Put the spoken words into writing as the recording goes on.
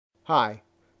Hi,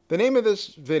 the name of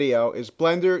this video is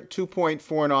Blender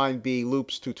 2.49b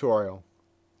Loops Tutorial.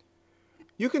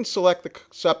 You can select the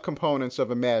subcomponents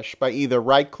of a mesh by either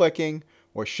right-clicking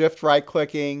or shift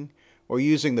right-clicking, or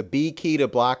using the B key to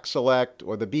block select,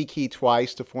 or the B key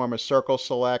twice to form a circle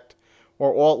select,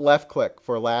 or Alt left-click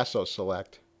for lasso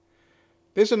select.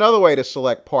 There's another way to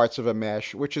select parts of a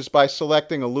mesh, which is by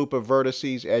selecting a loop of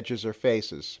vertices, edges, or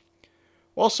faces.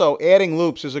 Also, adding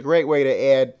loops is a great way to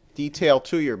add detail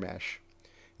to your mesh.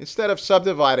 Instead of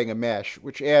subdividing a mesh,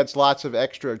 which adds lots of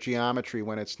extra geometry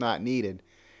when it's not needed,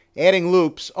 adding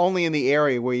loops only in the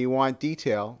area where you want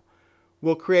detail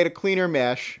will create a cleaner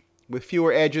mesh with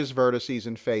fewer edges, vertices,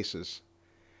 and faces.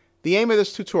 The aim of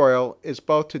this tutorial is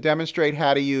both to demonstrate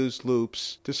how to use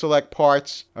loops to select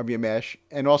parts of your mesh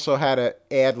and also how to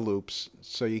add loops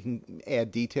so you can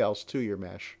add details to your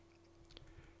mesh.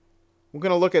 We're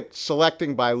going to look at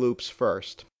selecting by loops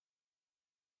first.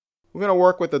 We're going to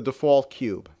work with the default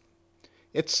cube.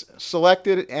 It's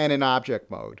selected and in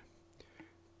object mode.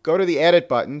 Go to the Edit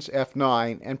buttons,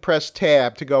 F9, and press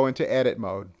Tab to go into Edit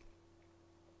mode.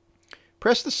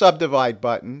 Press the Subdivide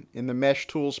button in the Mesh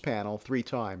Tools panel 3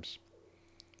 times.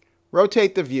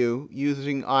 Rotate the view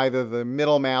using either the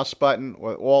middle mouse button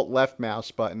or Alt left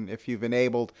mouse button if you've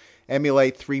enabled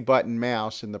Emulate 3-button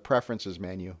mouse in the Preferences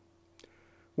menu.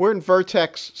 We're in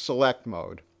Vertex Select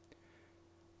mode.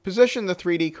 Position the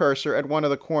 3D cursor at one of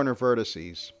the corner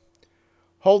vertices.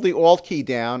 Hold the Alt key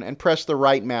down and press the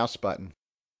right mouse button.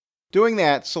 Doing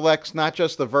that selects not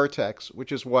just the vertex,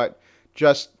 which is what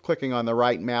just clicking on the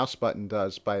right mouse button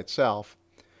does by itself,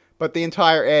 but the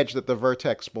entire edge that the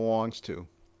vertex belongs to.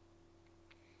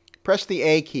 Press the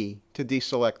A key to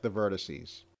deselect the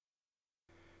vertices.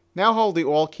 Now hold the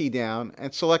Alt key down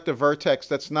and select a vertex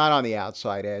that's not on the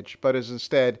outside edge, but is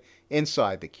instead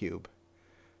inside the cube.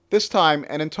 This time,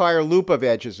 an entire loop of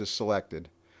edges is selected,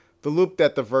 the loop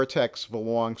that the vertex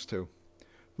belongs to.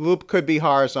 The loop could be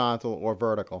horizontal or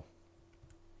vertical.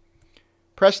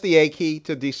 Press the A key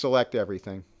to deselect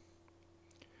everything.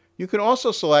 You can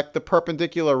also select the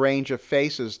perpendicular range of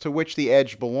faces to which the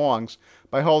edge belongs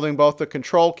by holding both the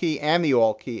Control key and the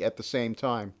Alt key at the same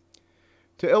time.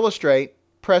 To illustrate,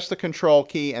 press the Control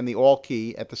key and the Alt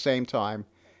key at the same time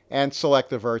and select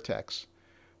the vertex.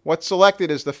 What's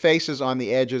selected is the faces on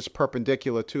the edges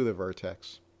perpendicular to the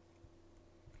vertex.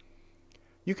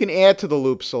 You can add to the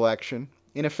loop selection,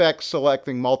 in effect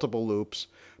selecting multiple loops,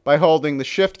 by holding the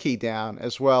Shift key down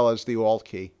as well as the Alt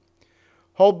key.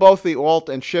 Hold both the Alt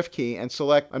and Shift key and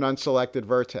select an unselected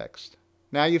vertex.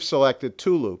 Now you've selected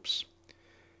 2 loops.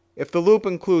 If the loop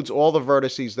includes all the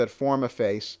vertices that form a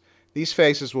face, these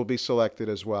faces will be selected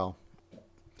as well.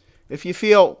 If you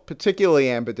feel particularly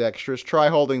ambidextrous, try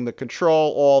holding the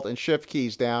Control, Alt, and Shift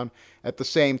keys down at the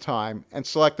same time and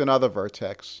select another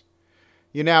vertex.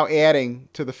 You're now adding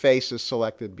to the faces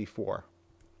selected before.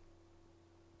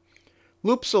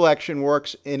 Loop selection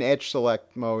works in Edge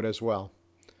Select mode as well.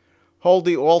 Hold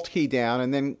the Alt key down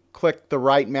and then click the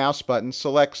right mouse button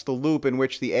selects the loop in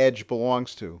which the edge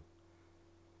belongs to.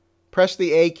 Press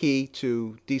the A key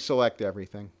to deselect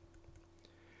everything.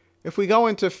 If we go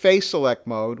into Face Select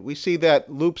mode, we see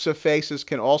that loops of faces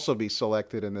can also be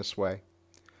selected in this way.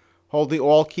 Hold the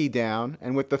Alt key down,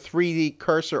 and with the 3D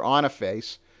cursor on a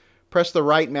face, press the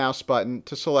right mouse button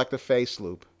to select a face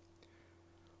loop.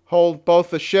 Hold both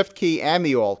the Shift key and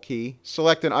the Alt key,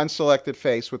 select an unselected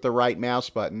face with the right mouse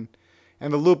button,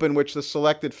 and the loop in which the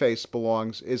selected face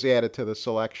belongs is added to the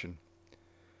selection.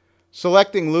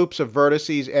 Selecting loops of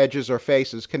vertices, edges, or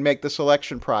faces can make the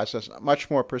selection process much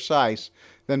more precise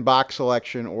than box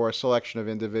selection or a selection of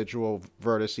individual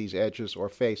vertices, edges, or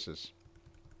faces.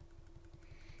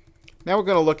 Now we're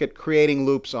going to look at creating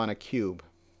loops on a cube.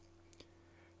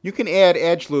 You can add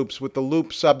edge loops with the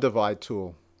Loop Subdivide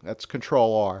tool. That's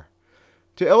Control R.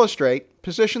 To illustrate,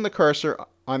 position the cursor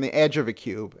on the edge of a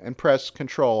cube and press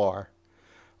Control R.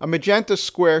 A magenta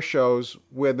square shows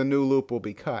where the new loop will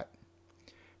be cut.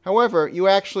 However, you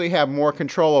actually have more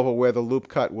control over where the loop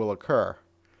cut will occur.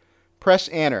 Press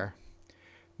Enter.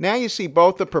 Now you see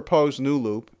both the proposed new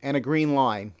loop and a green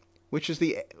line, which is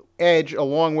the edge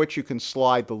along which you can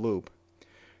slide the loop.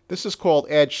 This is called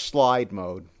Edge Slide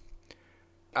mode.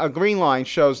 A green line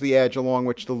shows the edge along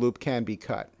which the loop can be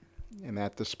cut, and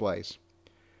that displays.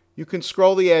 You can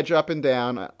scroll the edge up and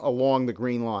down along the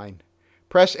green line.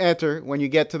 Press Enter when you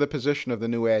get to the position of the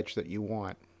new edge that you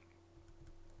want.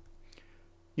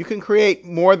 You can create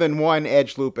more than one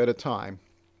edge loop at a time.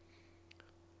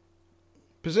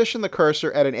 Position the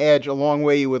cursor at an edge along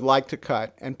where you would like to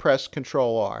cut and press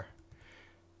Control R.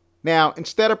 Now,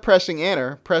 instead of pressing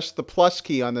Enter, press the plus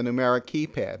key on the numeric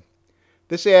keypad.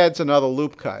 This adds another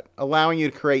loop cut, allowing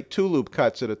you to create 2 loop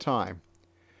cuts at a time.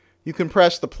 You can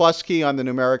press the plus key on the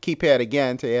numeric keypad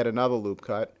again to add another loop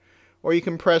cut, or you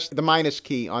can press the minus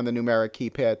key on the numeric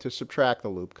keypad to subtract the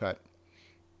loop cut.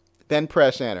 Then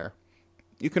press enter.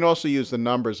 You can also use the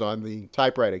numbers on the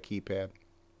typewriter keypad.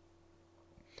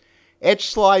 Edge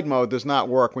slide mode does not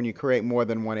work when you create more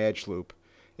than one edge loop.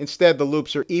 Instead, the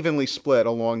loops are evenly split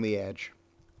along the edge.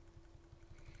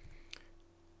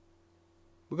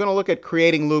 We're going to look at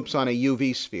creating loops on a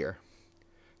UV sphere.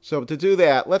 So to do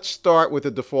that, let's start with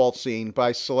the default scene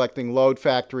by selecting Load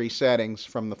Factory Settings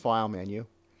from the File menu.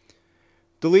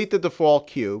 Delete the default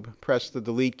cube, press the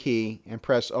Delete key, and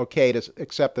press OK to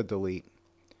accept the delete.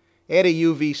 Add a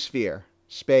UV sphere,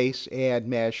 space, add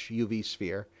mesh, UV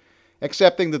sphere,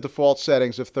 accepting the default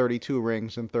settings of 32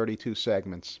 rings and 32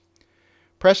 segments.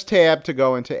 Press Tab to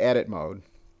go into Edit mode.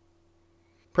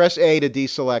 Press A to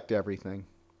deselect everything.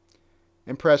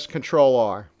 And press Ctrl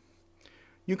R.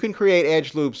 You can create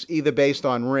edge loops either based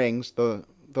on rings,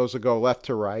 those that go left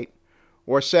to right,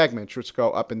 or segments, which go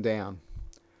up and down.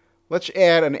 Let's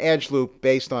add an edge loop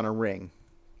based on a ring.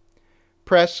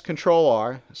 Press Ctrl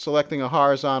R, selecting a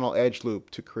horizontal edge loop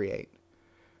to create.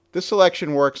 This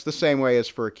selection works the same way as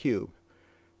for a cube.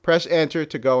 Press Enter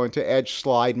to go into Edge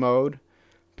Slide mode.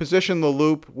 Position the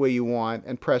loop where you want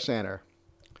and press Enter.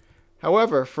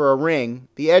 However, for a ring,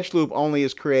 the edge loop only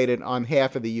is created on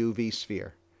half of the UV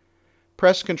sphere.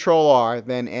 Press Ctrl R,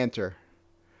 then Enter.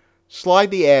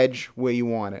 Slide the edge where you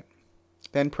want it.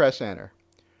 Then press Enter.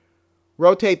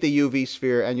 Rotate the UV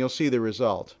sphere and you'll see the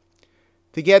result.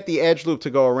 To get the edge loop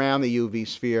to go around the UV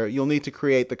sphere, you'll need to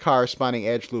create the corresponding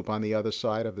edge loop on the other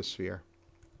side of the sphere.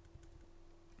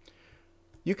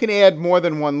 You can add more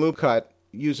than one loop cut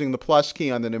using the plus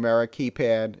key on the numeric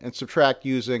keypad and subtract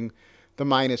using the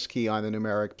minus key on the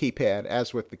numeric keypad,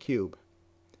 as with the cube.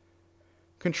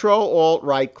 Control-Alt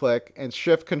right-click and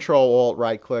Shift-Control-Alt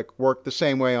right-click work the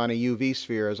same way on a UV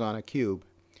sphere as on a cube.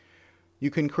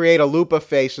 You can create a loop of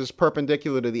faces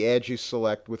perpendicular to the edge you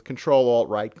select with Control-Alt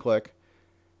right-click,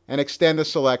 and extend the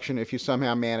selection if you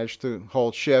somehow manage to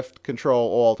hold Shift, Control,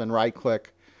 Alt, and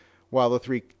right-click while the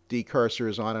 3D cursor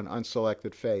is on an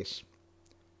unselected face.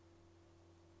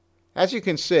 As you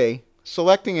can see,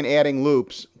 selecting and adding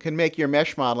loops can make your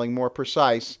mesh modeling more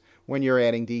precise when you're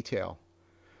adding detail.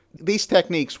 These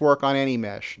techniques work on any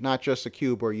mesh, not just a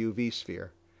cube or UV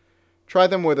sphere. Try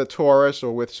them with a torus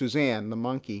or with Suzanne, the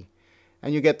monkey,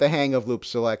 and you get the hang of loop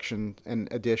selection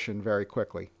and addition very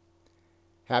quickly.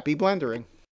 Happy blendering!